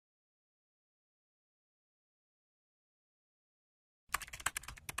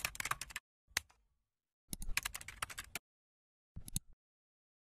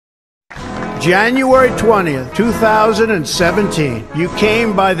January 20th, 2017, you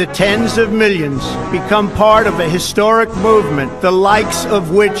came by the tens of millions, become part of a historic movement, the likes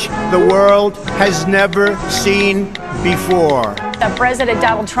of which the world has never seen before. President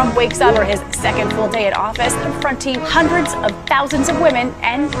Donald Trump wakes up for his second full day in office, confronting hundreds of thousands of women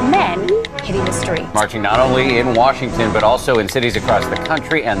and men hitting the street. Marching not only in Washington, but also in cities across the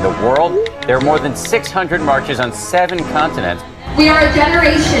country and the world. There are more than 600 marches on 7 continents. We are a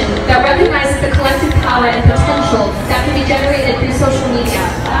generation that recognizes the collective power and potential that can be generated through social media.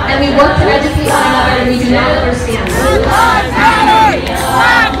 And we work to educate one another when we do not understand. Black lives matter!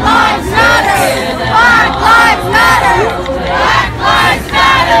 Black lives matter! Black lives matter! Black lives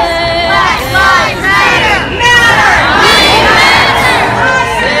matter! Black lives matter! Matter! We matter!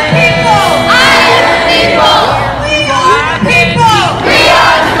 People! I am the people! We are the people! We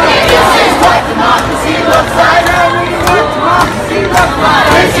are the people! This is what democracy looks like!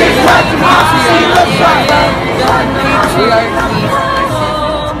 This is what democracy looks like!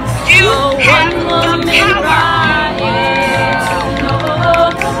 You have the power!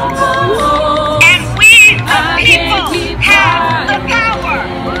 And we, the people, have the power!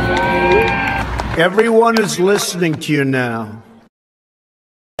 Everyone is listening to you now.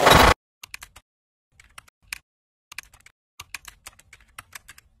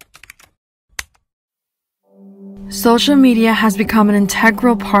 Social media has become an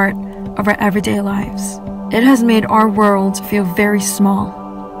integral part of our everyday lives. It has made our world feel very small.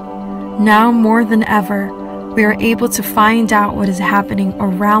 Now more than ever, we are able to find out what is happening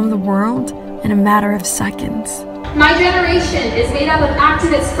around the world in a matter of seconds. My generation is made up of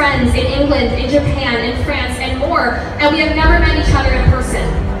activist friends in England, in Japan, in France, and more, and we have never met each other in person.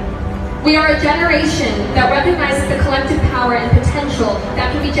 We are a generation that recognizes the collective power and potential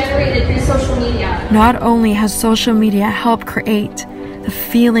that can be generated through social media. Not only has social media helped create the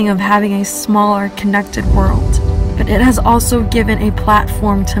feeling of having a smaller, connected world, but it has also given a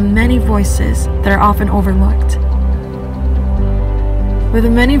platform to many voices that are often overlooked. With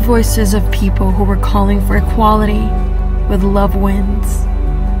the many voices of people who were calling for equality with love wins,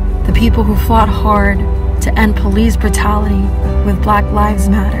 the people who fought hard to end police brutality with Black Lives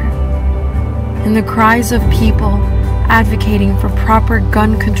Matter, and the cries of people advocating for proper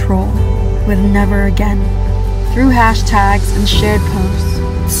gun control with Never Again. Through hashtags and shared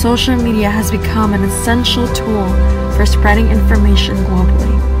posts, social media has become an essential tool for spreading information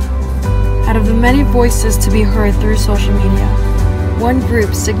globally. Out of the many voices to be heard through social media, one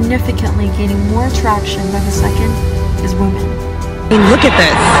group significantly gaining more traction by the second is women. I mean, look at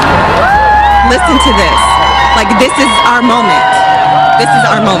this. Listen to this. Like, this is our moment. This is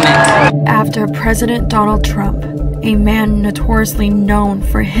our moment. After President Donald Trump, a man notoriously known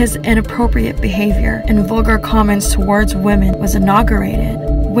for his inappropriate behavior and vulgar comments towards women, was inaugurated,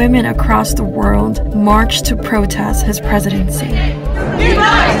 women across the world marched to protest his presidency.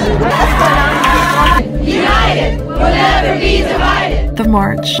 United, we'll never be divided. The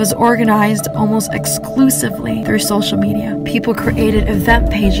march was organized almost exclusively through social media. People created event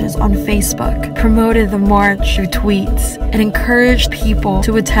pages on Facebook, promoted the march through tweets, and encouraged people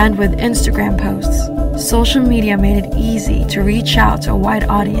to attend with Instagram posts. Social media made it easy to reach out to a wide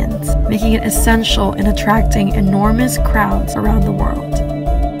audience, making it essential in attracting enormous crowds around the world.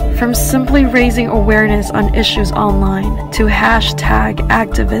 From simply raising awareness on issues online to hashtag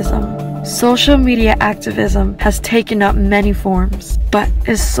activism, social media activism has taken up many forms. But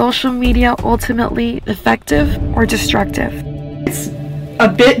is social media ultimately effective or destructive? It's a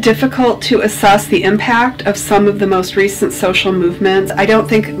bit difficult to assess the impact of some of the most recent social movements. I don't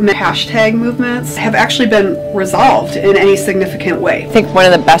think hashtag movements have actually been resolved in any significant way. I think one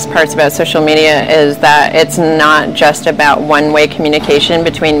of the best parts about social media is that it's not just about one-way communication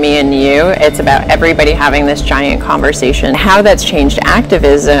between me and you. It's about everybody having this giant conversation. How that's changed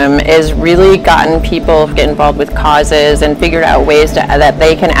activism is really gotten people to get involved with causes and figured out ways that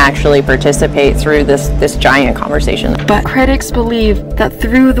they can actually participate through this giant conversation. But critics believe that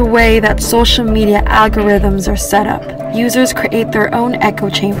through the way that social media algorithms are set up, users create their own echo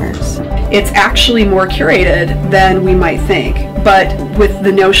chambers. It's actually more curated than we might think, but with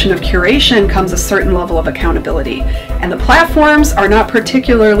the notion of curation comes a certain level of accountability. And the platforms are not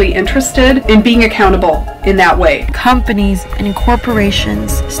particularly interested in being accountable in that way. Companies and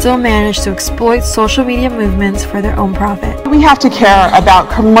corporations still manage to exploit social media movements for their own profit. We have to care about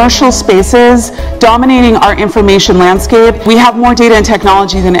commercial spaces dominating our information landscape. We have more data and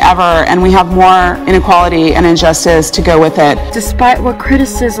technology than ever, and we have more inequality and injustice to go with it. Despite what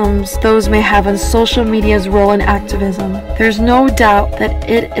criticisms those may have on social media's role in activism, there's no no doubt that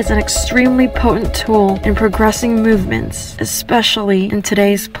it is an extremely potent tool in progressing movements, especially in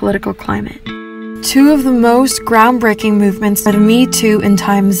today's political climate. Two of the most groundbreaking movements are the Me Too and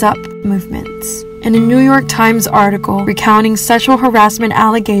Time's Up movements. In a New York Times article recounting sexual harassment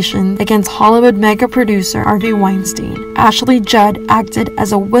allegations against Hollywood mega producer Harvey Weinstein, Ashley Judd acted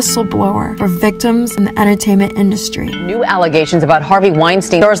as a whistleblower for victims in the entertainment industry. New allegations about Harvey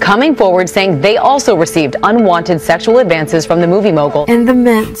Weinstein stars coming forward saying they also received unwanted sexual advances from the movie mogul. In the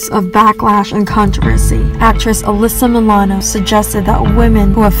midst of backlash and controversy, actress Alyssa Milano suggested that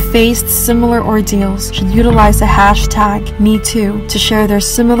women who have faced similar ordeals should utilize the hashtag #MeToo to share their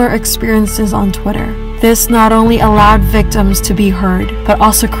similar experiences on Twitter. This not only allowed victims to be heard, but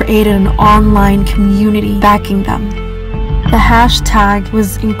also created an online community backing them. The hashtag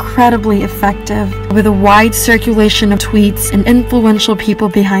was incredibly effective, with a wide circulation of tweets and influential people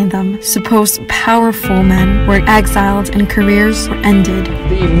behind them. Supposed powerful men were exiled and careers were ended.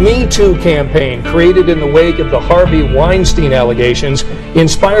 The Me Too campaign, created in the wake of the Harvey Weinstein allegations,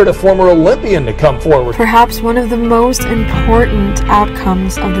 inspired a former Olympian to come forward. Perhaps one of the most important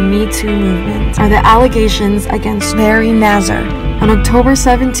outcomes of the Me Too movement are the allegations against Larry Nassar. On October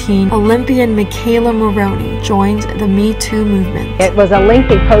 17, Olympian Michaela Maroney joined the Me Too movement. It was a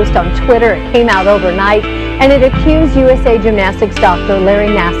lengthy post on Twitter. It came out overnight, and it accused USA Gymnastics doctor Larry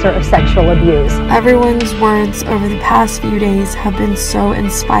Nassar of sexual abuse. Everyone's words over the past few days have been so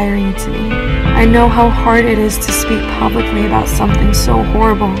inspiring to me. I know how hard it is to speak publicly about something so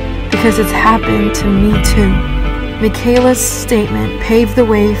horrible, because it's happened to me too. Michaela's statement paved the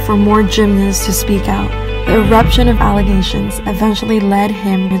way for more gymnasts to speak out. The eruption of allegations eventually led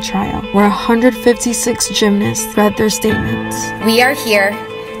him to trial, where 156 gymnasts read their statements. We are here,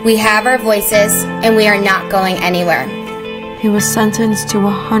 we have our voices, and we are not going anywhere. He was sentenced to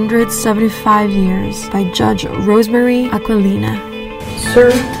 175 years by Judge Rosemary Aquilina.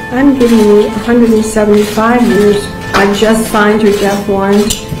 Sir, I'm giving you 175 years. I just signed your death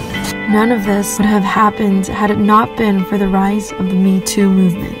warrant. None of this would have happened had it not been for the rise of the Me Too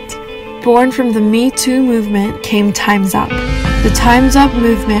movement. Born from the Me Too movement came Time's Up. The Time's Up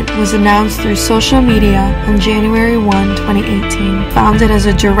movement was announced through social media on January 1, 2018, founded as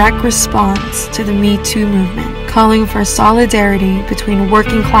a direct response to the Me Too movement, calling for solidarity between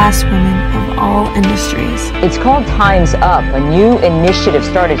working class women of all industries. It's called Time's Up, a new initiative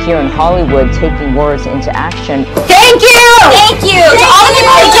started here in Hollywood taking words into action. Thank you! Thank you to all the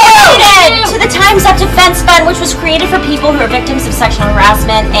people who donated to the Time's Up Defense Fund, which was created for people who are victims of sexual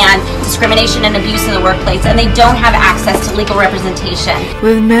harassment and discrimination and abuse in the workplace, and they don't have access to legal representation.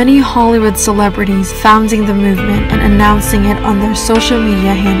 With many Hollywood celebrities founding the movement and announcing it on their social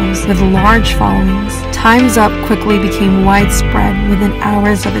media handles with large followings, Time's Up quickly became widespread within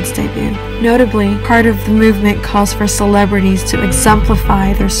hours of its debut. Notably, part of the movement calls for celebrities to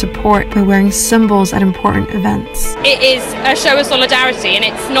exemplify their support by wearing symbols at important events. It is a show of solidarity, and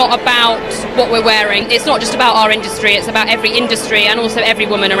it's not about what we're wearing. It's not just about our industry, it's about every industry and also every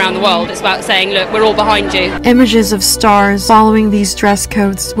woman around the world. It's about saying, look, we're all behind you. Images of stars following these dress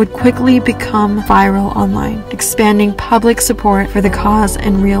codes would quickly become viral online, expanding public support for the cause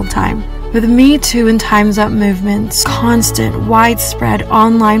in real time. With Me Too and Time's Up movements, constant, widespread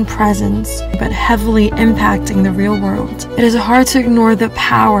online presence, but heavily impacting the real world, it is hard to ignore the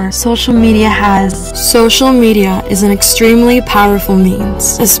power social media has. Social media is an extremely powerful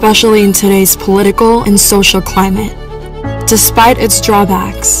means, especially in today's political and social climate. Despite its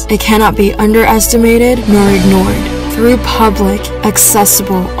drawbacks, it cannot be underestimated nor ignored. Through public,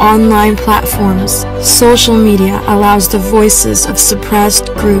 accessible online platforms, social media allows the voices of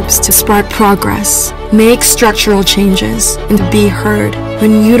suppressed groups to spark progress, make structural changes, and be heard.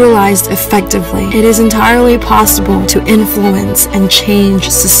 When utilized effectively, it is entirely possible to influence and change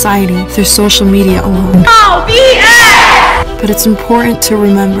society through social media alone. But it's important to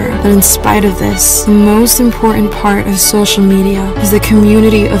remember that in spite of this, the most important part of social media is the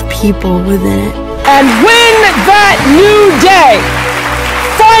community of people within it. And when that new day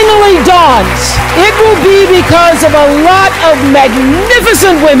finally dawns, it will be because of a lot of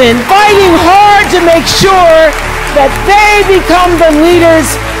magnificent women fighting hard to make sure that they become the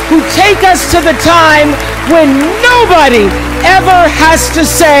leaders who take us to the time when nobody ever has to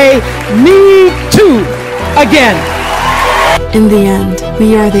say, "Me too," again. In the end,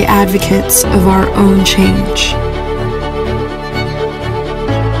 we are the advocates of our own change.